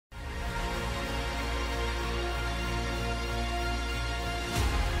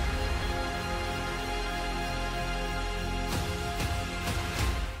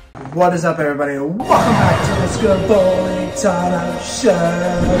What is up, everybody? Welcome back to the Scaboli Tana Show.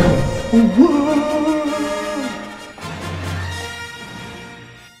 Woo!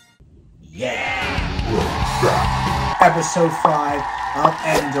 Yeah! Episode 5 of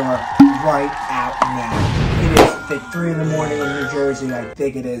Andor right out now. It is, I think, 3 in the morning in New Jersey. I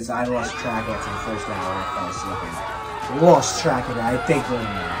think it is. I lost track after the first hour. I fell asleep. Lost track of it. I think we're in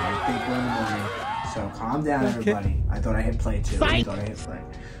the morning. So calm down, everybody. I thought I hit play too.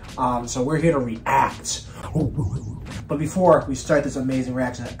 So we're here to react. But before we start this amazing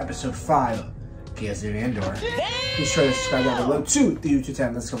reaction to episode 5, Chaos in Andor, be sure to subscribe down below to the YouTube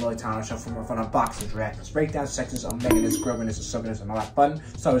channel. Let's go Lily Tana Show for more fun unboxings, reactions, breakdowns, sections, omeganess, groviness, and soakiness, and all that fun.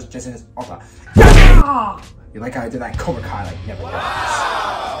 So it's just in this all that. You like how I did that Cobra Kai like never did.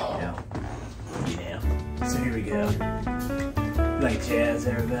 Yeah. So here we go. You like jazz,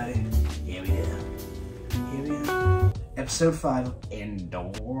 everybody? Here we go. Episode 5 of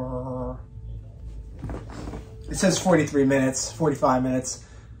Andor. It says 43 minutes, 45 minutes.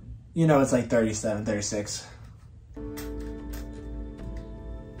 You know it's like 37, 36.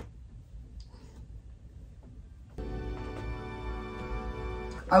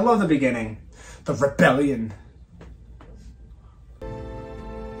 I love the beginning. The rebellion.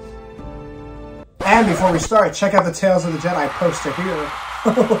 And before we start, check out the Tales of the Jedi poster here.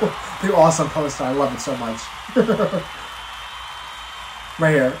 The awesome poster. I love it so much.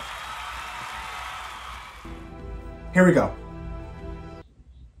 Right here. Here we go.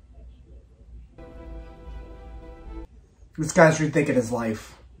 This guy's rethinking his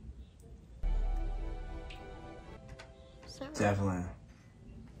life. Sarah, definitely.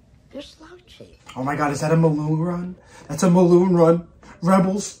 you're slouchy. Oh my god, is that a Maloon run? That's a Maloon run.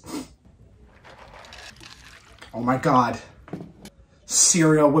 Rebels. Oh my god.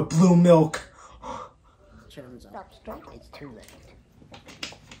 Cereal with blue milk. Turns out it's too late.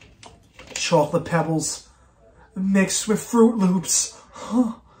 Chocolate pebbles mixed with Fruit Loops.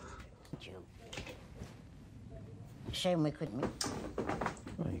 Huh. Shame we couldn't meet.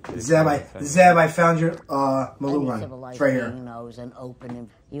 Zeb, I found your Maloon run. It's right here. Knows and open.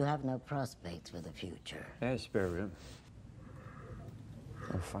 You have no prospects for the future. I have spare room.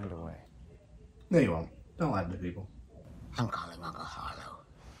 I'll find a way. No, you won't. Don't lie to people. I'm calling Uncle Harlow.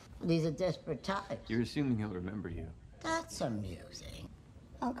 These are desperate times. You're assuming he'll remember you. That's amusing.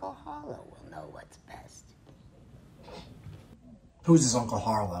 Uncle Harlow will know what's best. Who's this Uncle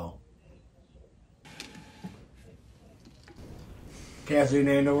Harlow? Cassidy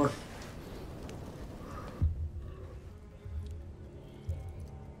Andor.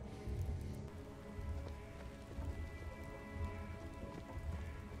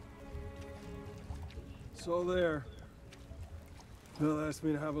 It's all there. Bill asked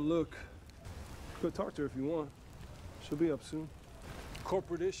me to have a look. Go talk to her if you want. She'll be up soon.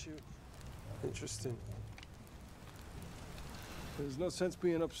 Corporate issue. Interesting. There's no sense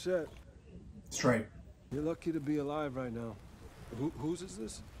being upset. That's right. You're lucky to be alive right now. Whose is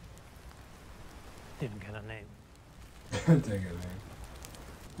this? Didn't get a name. Take it, man.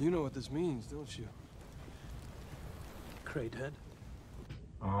 You know what this means, don't you? Cratehead.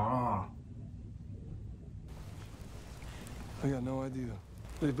 Ah. I got no idea.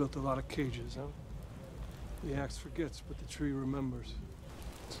 They built a lot of cages, huh? The axe forgets, but the tree remembers.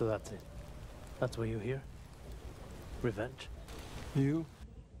 So that's it. That's why you're here? Revenge? You?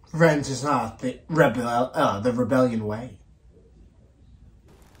 Revenge is not the rebellion way.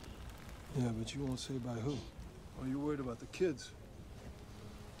 Yeah, but you won't say by who. Are you worried about the kids?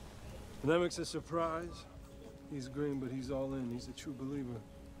 Nemec's a surprise. He's green, but he's all in. He's a true believer.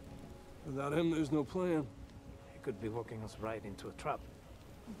 Without him, there's no plan. He could be walking us right into a trap.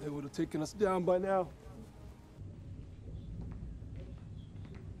 They would have taken us down by now.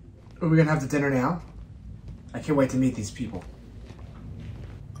 Are we gonna have the dinner now? I can't wait to meet these people.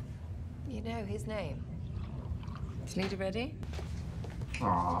 You know his name. Is Lita ready?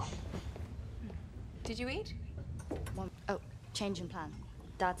 Aww. Did you eat? Oh, change in plan.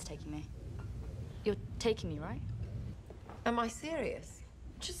 Dad's taking me. You're taking me, right? Am I serious?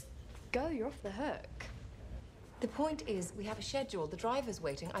 Just go, you're off the hook. The point is, we have a schedule. The driver's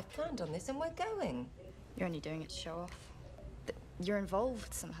waiting. I've planned on this and we're going. You're only doing it to show off. You're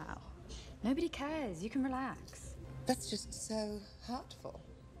involved somehow. Nobody cares. You can relax. That's just so hurtful.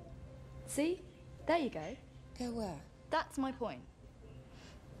 See? There you go. Go where? That's my point.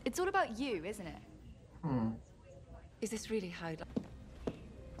 It's all about you, isn't it? Is this really how you'd like?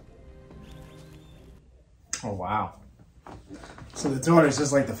 Oh, wow. So the daughter's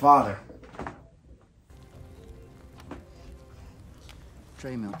just like the father.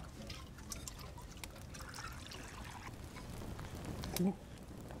 Tray milk.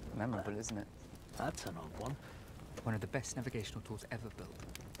 Memorable, isn't it? That's an odd one. One of the best navigational tools ever built.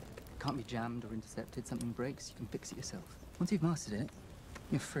 Can't be jammed or intercepted. Something breaks, you can fix it yourself. Once you've mastered it,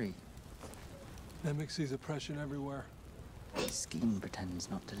 you're free. Nemec sees oppression everywhere. Scheme pretends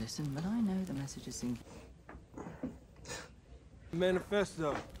not to listen, but I know the message is sinking.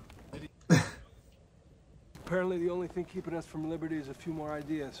 Manifesto. Apparently the only thing keeping us from liberty is a few more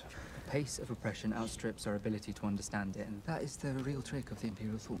ideas. The pace of oppression outstrips our ability to understand it, and that is the real trick of the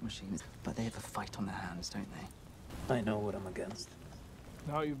Imperial thought machine. But they have a fight on their hands, don't they? I know what I'm against.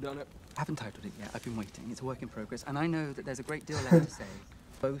 Now you've done it. I haven't titled it yet. I've been waiting. It's a work in progress, and I know that there's a great deal left to say.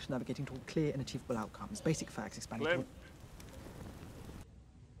 Both navigating toward clear and achievable outcomes. Basic facts expanding toward...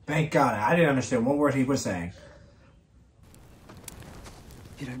 Thank God. I didn't understand one word he was saying.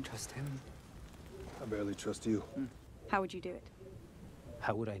 You don't trust him? I barely trust you. How would you do it?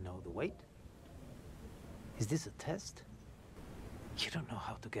 How would I know the weight? Is this a test? You don't know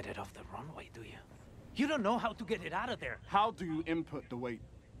how to get it off the runway, do you? You don't know how to get it out of there. How do you input the weight?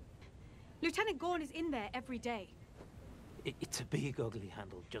 Lieutenant Gorn is in there every day. It's a big, ugly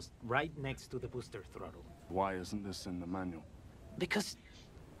handle, just right next to the booster throttle. Why isn't this in the manual? Because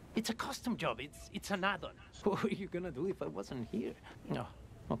it's a custom job. It's an add-on. What were you gonna do if I wasn't here? No.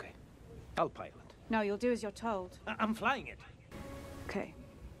 Okay. I'll pilot. No, you'll do as you're told. I'm flying it. Okay.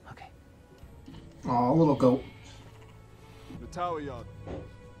 Okay. Aw, little goat. The tower yard.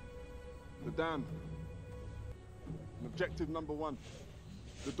 The dam. And objective number 1.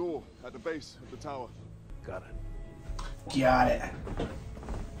 The door at the base of the tower. Got it. Got it.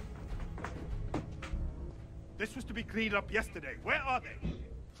 This was to be cleaned up yesterday. Where are they?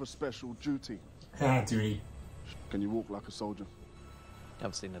 For special duty. Ah, duty. Can you walk like a soldier?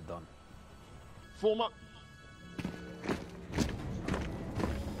 I've seen it done. Form up.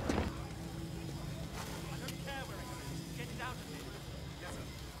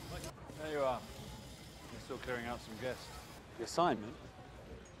 There you are. You're still clearing out some guests. The assignment?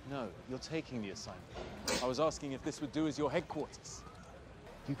 No, you're taking the assignment. I was asking if this would do as your headquarters.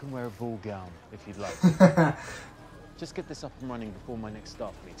 You can wear a ball gown if you'd like. Just get this up and running before my next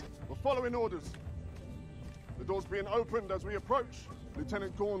staff meeting. We're following orders. The door's being opened as we approach.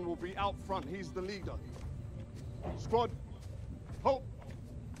 Lieutenant Gorn will be out front. He's the leader. Squad, halt.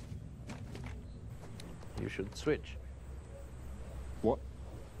 You should switch. What?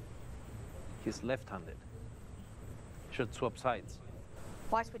 He's left-handed. Should swap sides.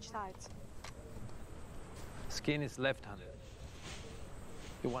 Why switch sides? Skin is left-handed.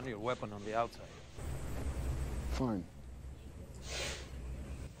 You want your weapon on the outside. Fine.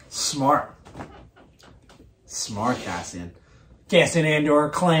 Smart. Smart, Cassian. Cassian Andor,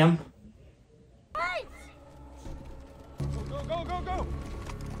 clam. Right! Go, go, go, go!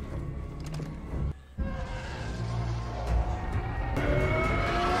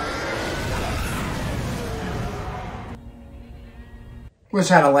 Wish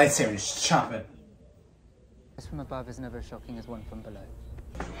I had a lightsaber to just chop it. This from above is never as shocking as one from below.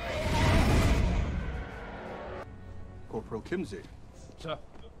 Corporal Kimsey. Sir.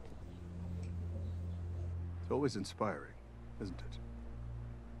 It's always inspiring, isn't it?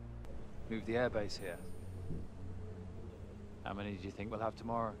 Move the airbase here. How many do you think we'll have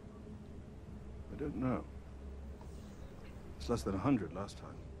tomorrow? I don't know. It's less than 100 last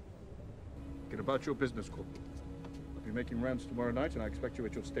time. Get about your business, Corporal. I'll be making rounds tomorrow night, and I expect you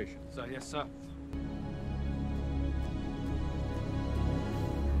at your station. Sir, yes, sir.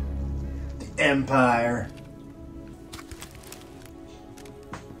 The Empire.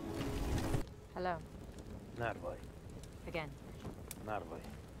 Hello. Narvai. Again. Narvai.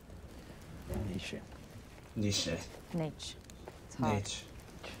 Niche. Niche. Niche. It's hard. Niche.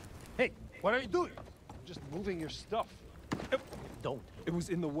 Hey, what are you doing? I'm just moving your stuff. Don't. It was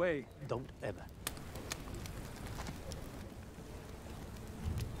in the way. Don't ever.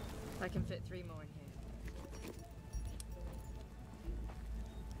 I can fit 3 more in here.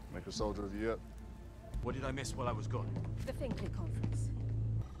 Make a soldier of you yet? What did I miss while I was gone? The Finkley conference.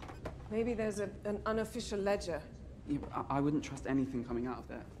 Maybe there's an unofficial ledger. I wouldn't trust anything coming out of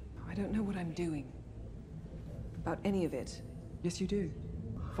there. I don't know what I'm doing. About any of it. Yes, you do.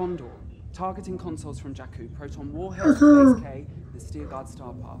 Fondor. Targeting consoles from Jakku. Proton warheads from Base K. The Steel Guard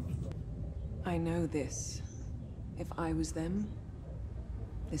Star Path. I know this. If I was them,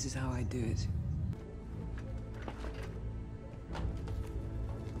 this is how I'd do it.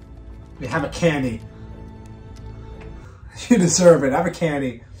 You have a candy. You deserve it. Have a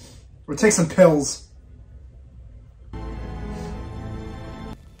candy. Or take some pills.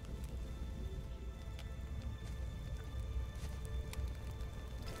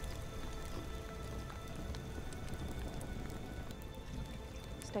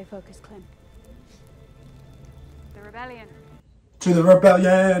 Stay focused, Clem. The rebellion. To the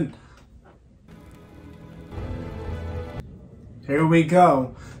rebellion! Here we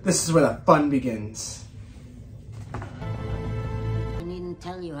go. This is where the fun begins. I needn't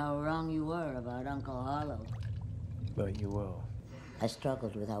tell you how wrong you were about Uncle Harlow. But you will. I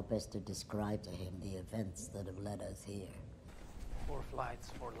struggled with how best to describe to him the events that have led us here. 4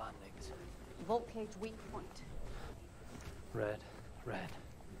 flights, 4 landings. Vault cage weak point. Red, red.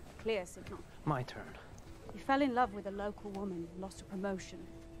 Clear signal. My turn. He fell in love with a local woman, lost a promotion.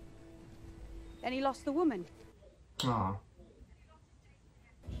 Then he lost the woman. Aw.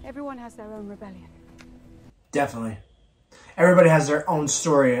 Everyone has their own rebellion. Definitely. Everybody has their own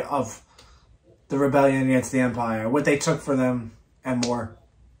story of the rebellion against the Empire, what they took for them, and more.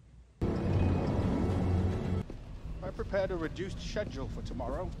 I prepared a reduced schedule for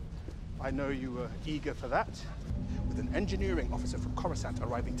tomorrow. I know you were eager for that. With an engineering officer from Coruscant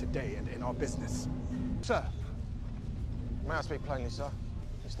arriving today and in our business. Sir. May I speak plainly, sir?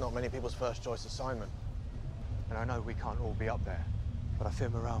 It's not many people's first choice assignment. And I know we can't all be up there, but I fear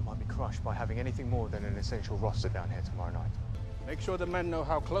morale might be crushed by having anything more than an essential roster down here tomorrow night. Make sure the men know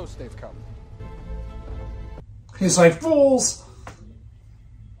how close they've come. He's like, fools!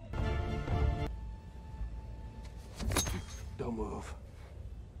 Don't move.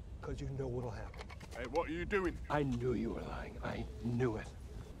 Because you know what'll happen. Hey, what are you doing? I knew you were lying. I knew it.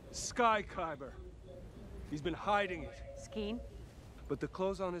 Sky Kyber. He's been hiding it. Skeen? But the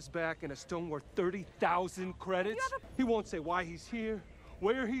clothes on his back and a stone worth 30,000 credits? He won't say why he's here,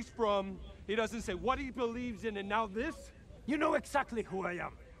 where he's from. He doesn't say what he believes in, and now this? You know exactly who I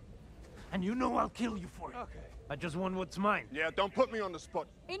am. And you know I'll kill you for it. Okay. I just want what's mine. Yeah, don't put me on the spot.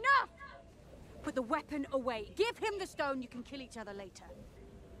 Enough! Put the weapon away. Give him the stone. You can kill each other later.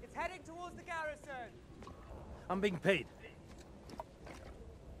 It's heading towards the garrison. I'm being paid.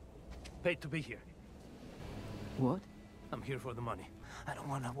 Paid to be here. What? I'm here for the money. I don't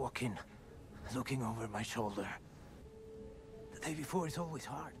want to walk in looking over my shoulder. The day before is always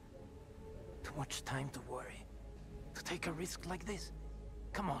hard. Too much time to worry. To take a risk like this.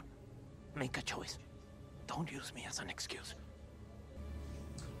 Come on, make a choice. Don't use me as an excuse.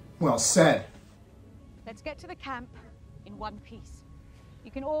 Well said. Let's get to the camp in one piece.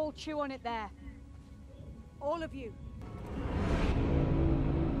 You can all chew on it there. All of you.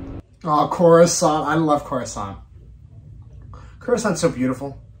 Oh, Coruscant. I love Coruscant. Coruscant's so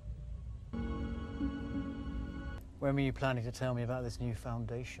beautiful. When were you planning to tell me about this new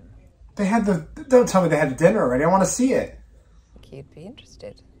foundation? They had the... Don't tell me they had the dinner already. I want to see it. You'd be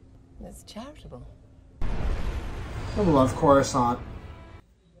interested. It's charitable. I love Coruscant.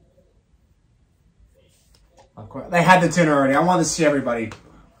 They had the dinner already. I want to see everybody.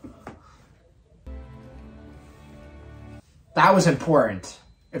 That was important.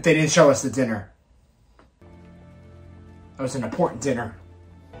 If they didn't show us the dinner. That was an important dinner.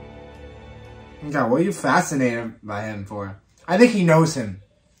 God, what are you fascinated by him for? I think he knows him.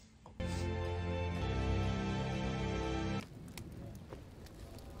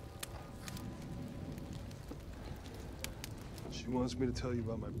 She wants me to tell you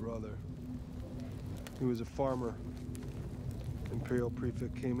about my brother. He was a farmer. Imperial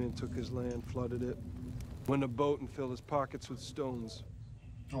prefect came in, took his land, flooded it, went a boat and filled his pockets with stones.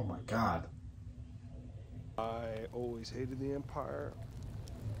 Oh my God. I always hated the Empire.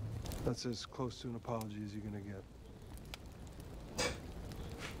 That's as close to an apology as you're gonna get.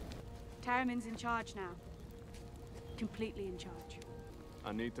 Taramyn's in charge now. Completely in charge.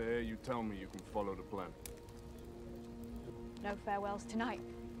 I need to hear you tell me you can follow the plan. No farewells tonight.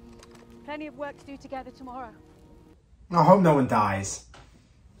 Plenty of work to do together tomorrow. I hope no one dies.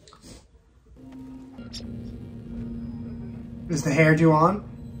 Is the hairdo on?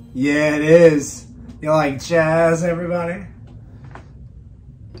 Yeah, it is. You like jazz, everybody?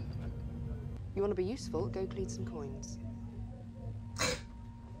 You want to be useful? Go clean some coins.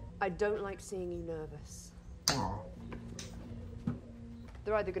 I don't like seeing you nervous. Aww.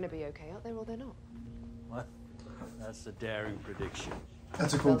 They're either going to be okay out there or they're not. What? That's a daring prediction.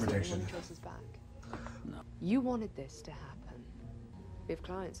 That's a cool They'll prediction. take one choices back. No. You wanted this to happen. We have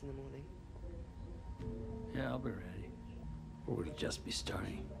clients in the morning. Yeah, I'll be ready. Or will it just be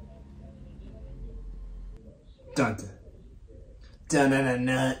starting? Dun dun. Dun dun dun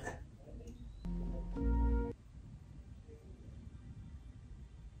dun.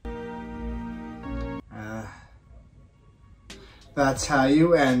 That's how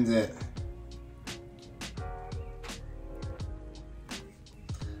you end it.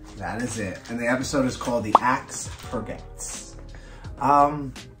 That is it. And the episode is called The Axe Forgets.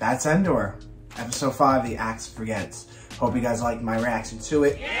 That's Andor. Episode 5, The Axe Forgets. Hope you guys liked my reaction to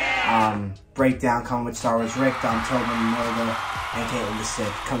it. Breakdown coming with Star Wars Rick, Don Tobin, Nova, and Caitlin the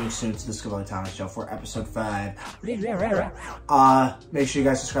Sith, coming soon to the Scully Thomas Show for episode 5. Make sure you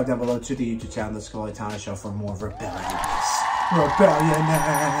guys subscribe down below to the YouTube channel, the Scully Thomas Show, for more rebelliousness.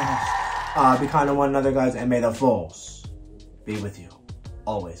 Be kind to one another, guys, and may the Force be with you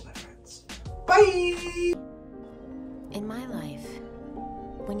always, my friends. Bye! In my life,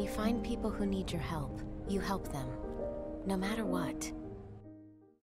 when you find people who need your help, you help them, no matter what.